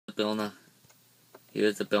Bill Nye. He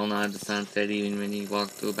was a Bill Nye the Science Guy even when he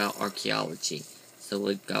walked through about archaeology. So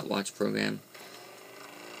we got watch program.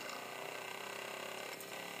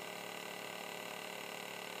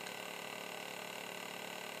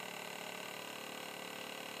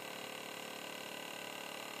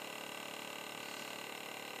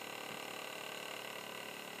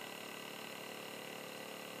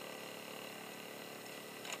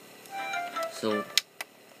 So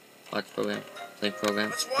watch program, play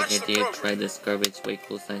program. Take idea, try this garbage, way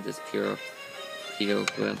cool scientist, pure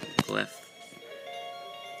petroglyph.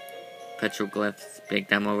 Petroglyphs, big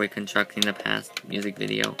demo reconstructing the past, music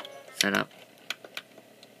video, setup.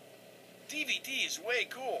 DVD is way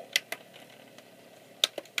cool.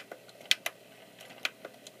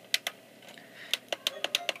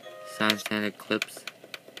 Sound standard clips.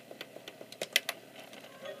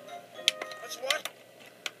 Let's watch.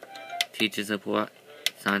 Teacher support,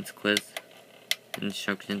 science quiz,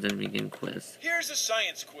 instructions and begin quiz. Here's a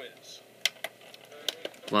science quiz.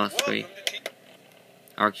 Glossary.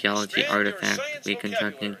 Archaeology artifact,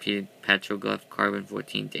 reconstructing petroglyph,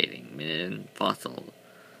 carbon-14 dating, minute and fossil.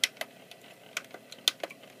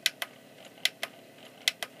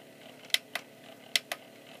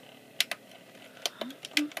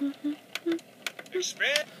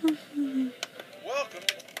 Expand. Welcome.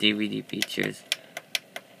 DVD features.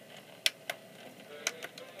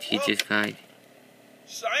 Teacher's guide.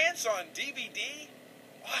 Science on DVD?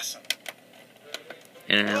 Awesome.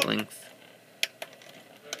 Internet links.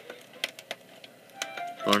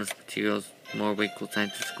 Bonus materials. More way cool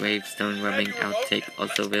scientist grave, stone rubbing, outtake.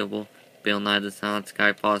 Also available. Bill Nye the Science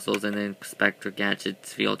Guy fossils and Inspector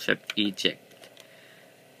Gadget's field trip Egypt.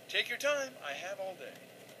 Take your time. I have all day.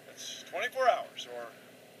 That's 24 hours, or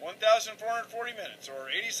 1,440 minutes, or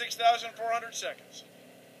 86,400 seconds.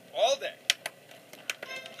 All day.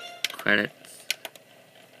 Credits.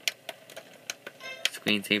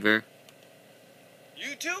 Screensaver.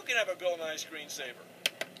 You too can have a Bill Nye screensaver.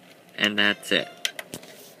 And that's it.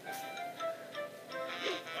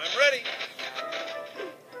 I'm ready.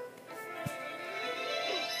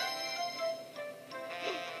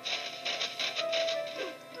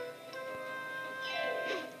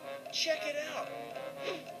 Check it out.